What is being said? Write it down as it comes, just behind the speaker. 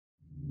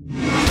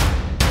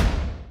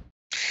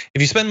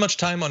If you spend much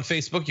time on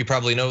Facebook, you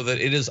probably know that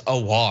it is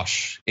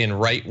awash in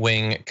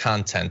right-wing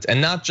content,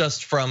 and not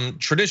just from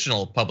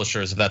traditional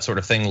publishers of that sort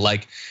of thing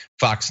like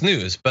Fox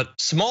News, but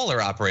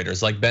smaller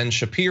operators like Ben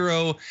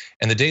Shapiro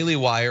and the Daily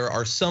Wire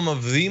are some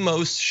of the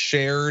most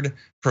shared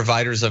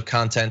providers of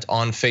content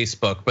on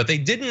Facebook, but they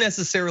didn't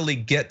necessarily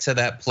get to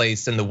that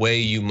place in the way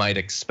you might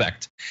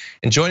expect.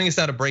 And joining us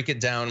now to break it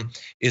down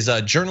is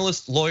a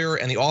journalist, lawyer,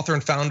 and the author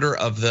and founder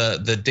of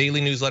the daily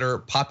newsletter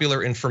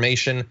Popular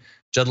Information,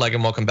 Judd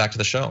Legum. Welcome back to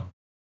the show.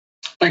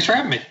 Thanks for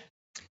having me.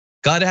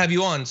 Glad to have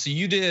you on. So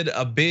you did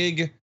a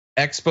big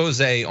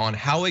expose on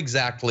how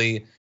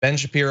exactly Ben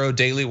Shapiro,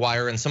 Daily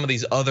Wire, and some of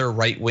these other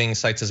right-wing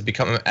sites have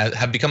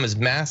become as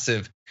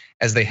massive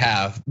as they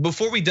have.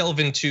 Before we delve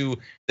into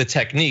the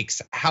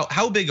techniques,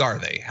 how big are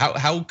they?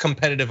 How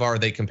competitive are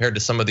they compared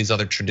to some of these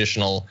other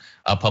traditional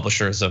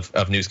publishers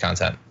of news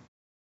content?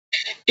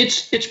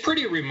 It's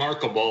pretty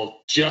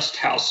remarkable just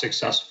how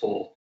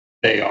successful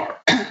they are.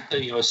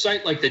 A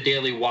site like the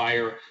Daily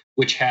Wire,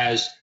 which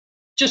has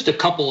just a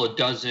couple of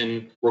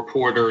dozen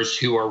reporters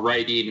who are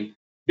writing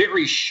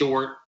very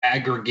short,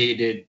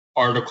 aggregated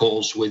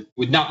articles with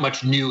not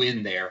much new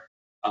in there,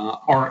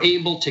 are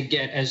able to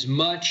get as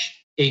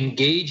much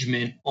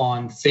engagement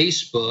on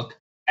Facebook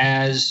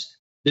as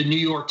the New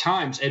York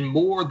Times and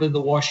more than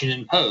the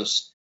Washington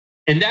Post.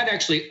 And that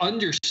actually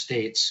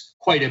understates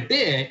quite a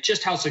bit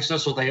just how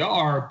successful they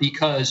are,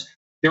 because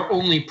they're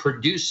only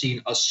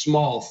producing a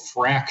small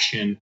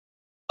fraction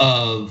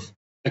of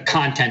the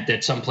content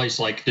that someplace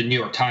like the New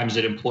York Times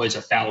that employs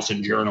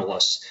 1,000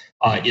 journalists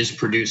is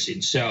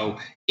producing. So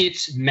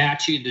it's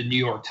matching the New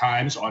York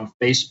Times on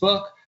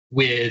Facebook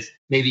with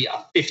maybe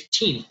a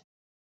 15th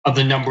of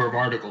the number of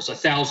articles,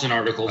 1,000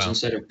 articles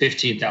instead of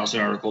 15,000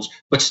 articles,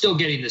 but still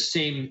getting the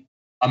same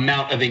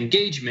amount of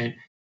engagement,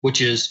 which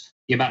is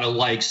the amount of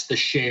likes, the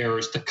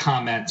shares, the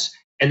comments.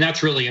 And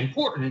that's really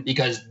important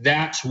because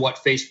that's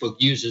what Facebook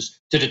uses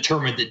to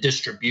determine the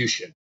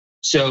distribution.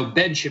 So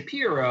Ben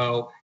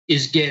Shapiro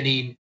is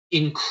getting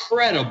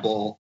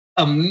incredible,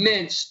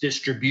 immense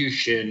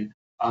distribution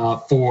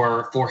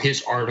for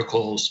his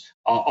articles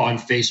on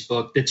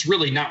Facebook that's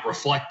really not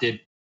reflected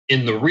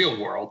in the real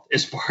world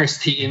as far as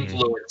the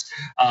influence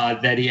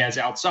that he has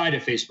outside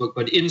of Facebook.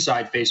 But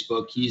inside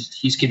Facebook,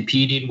 he's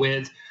competing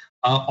with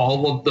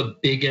all of the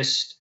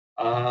biggest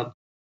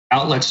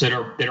outlets that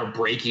are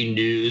breaking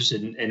news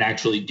and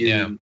actually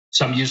doing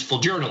some useful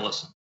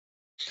journalism.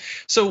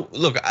 So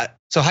look,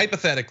 so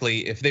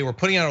hypothetically, if they were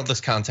putting out all this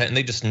content and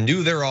they just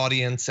knew their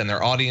audience and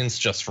their audience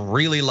just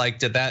really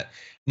liked it, that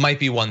might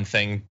be one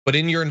thing. But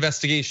in your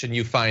investigation,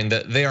 you find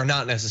that they are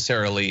not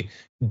necessarily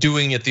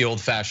doing it the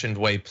old-fashioned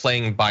way,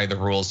 playing by the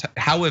rules.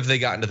 How have they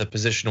gotten to the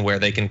position where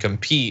they can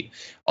compete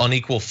on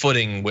equal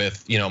footing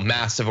with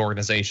massive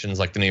organizations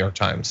like the New York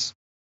Times?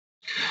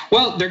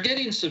 Well, they're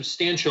getting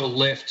substantial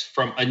lift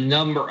from a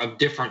number of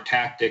different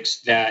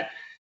tactics that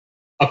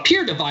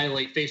appear to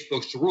violate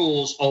Facebook's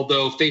rules,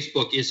 although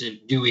Facebook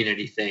isn't doing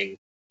anything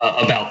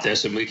about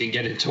this, and we can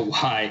get into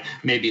why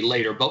maybe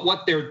later. But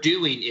what they're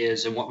doing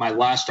is, and what my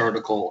last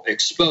article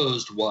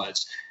exposed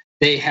was,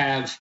 they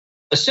have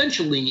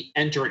essentially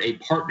entered a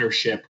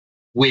partnership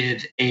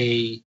with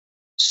a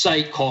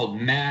site called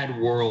Mad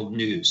World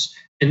News.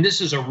 And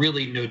this is a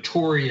really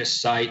notorious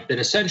site that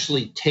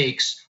essentially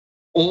takes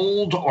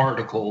old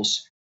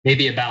articles,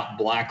 maybe about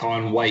black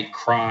on white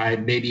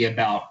crime, maybe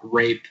about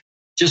rape,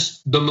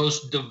 just the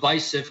most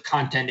divisive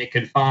content it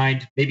can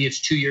find. Maybe it's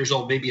 2 years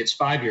old, maybe it's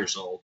 5 years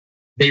old.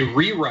 They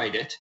rewrite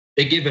it,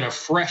 they give it a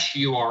fresh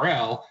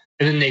URL,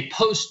 and then they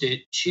post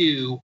it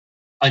to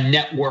a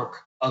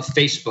network of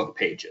Facebook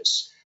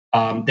pages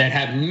that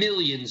have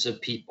millions of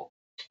people.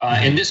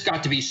 And this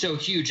got to be so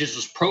huge, this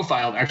was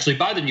profiled actually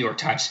by the New York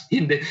Times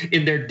in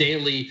their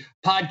daily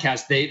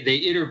podcast. They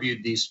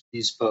interviewed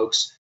these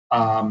folks.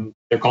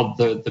 They're called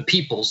the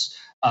Peoples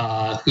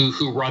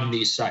who run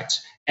these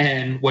sites.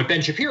 And what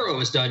Ben Shapiro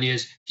has done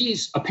is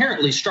he's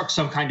apparently struck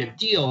some kind of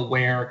deal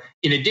where,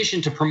 in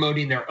addition to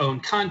promoting their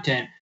own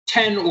content,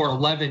 10 or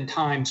 11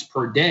 times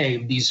per day,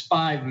 these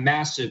 5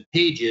 massive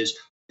pages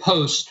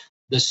post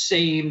the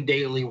same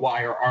Daily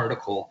Wire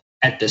article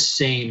at the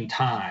same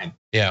time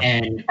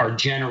and are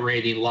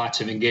generating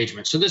lots of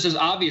engagement. So this is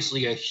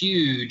obviously a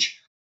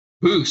huge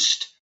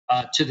boost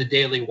to the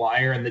Daily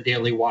Wire and the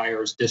Daily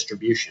Wire's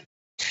distribution.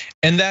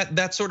 And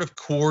that sort of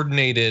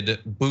coordinated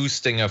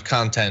boosting of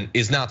content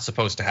is not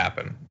supposed to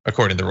happen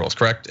according to the rules,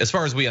 correct? As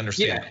far as we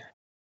understand. Yeah.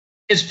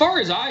 As far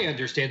as I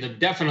understand them,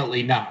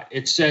 definitely not.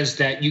 It says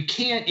that you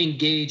can't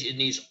engage in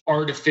these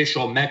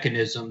artificial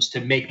mechanisms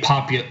to make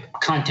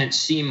content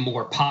seem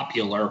more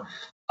popular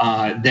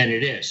than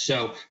it is.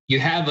 So you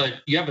have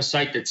a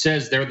site that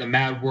says they're the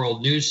Mad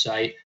World News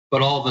site,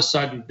 but all of a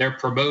sudden they're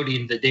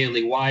promoting the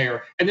Daily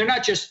Wire, and they're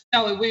not just.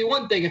 Now, it would be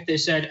one thing if they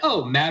said,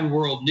 "Oh, Mad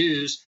World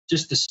News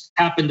just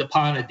happened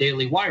upon a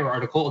Daily Wire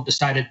article and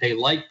decided they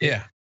liked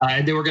it,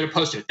 and they were going to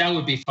post it." That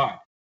would be fine.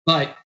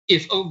 But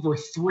if over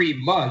 3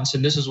 months,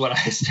 and this is what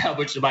I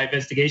established in my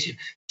investigation,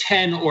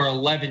 10 or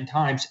 11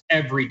 times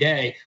every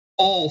day,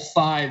 all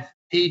 5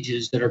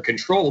 pages that are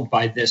controlled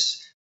by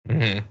this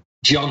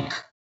junk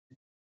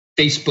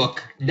Facebook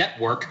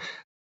network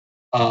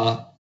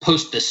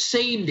post the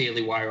same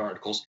Daily Wire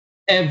articles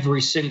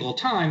every single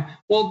time,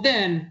 well,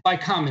 then by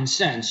common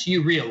sense,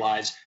 you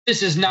realize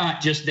this is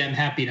not just them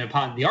happening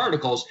upon the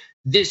articles.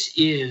 This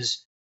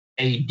is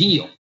a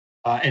deal.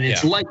 And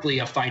it's likely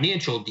a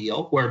financial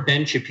deal where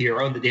Ben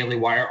Shapiro and the Daily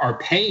Wire are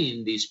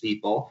paying these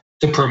people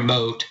to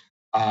promote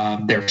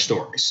their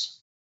stories.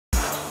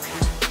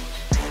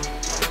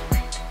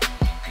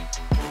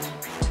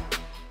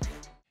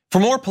 For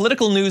more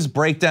political news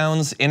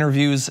breakdowns,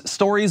 interviews,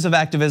 stories of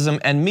activism,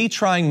 and me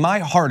trying my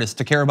hardest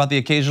to care about the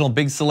occasional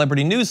big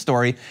celebrity news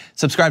story,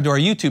 subscribe to our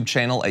YouTube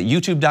channel at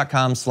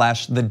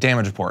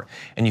youtube.com/thedamagereport.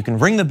 And you can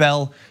ring the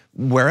bell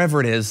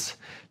wherever it is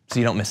so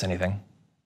you don't miss anything.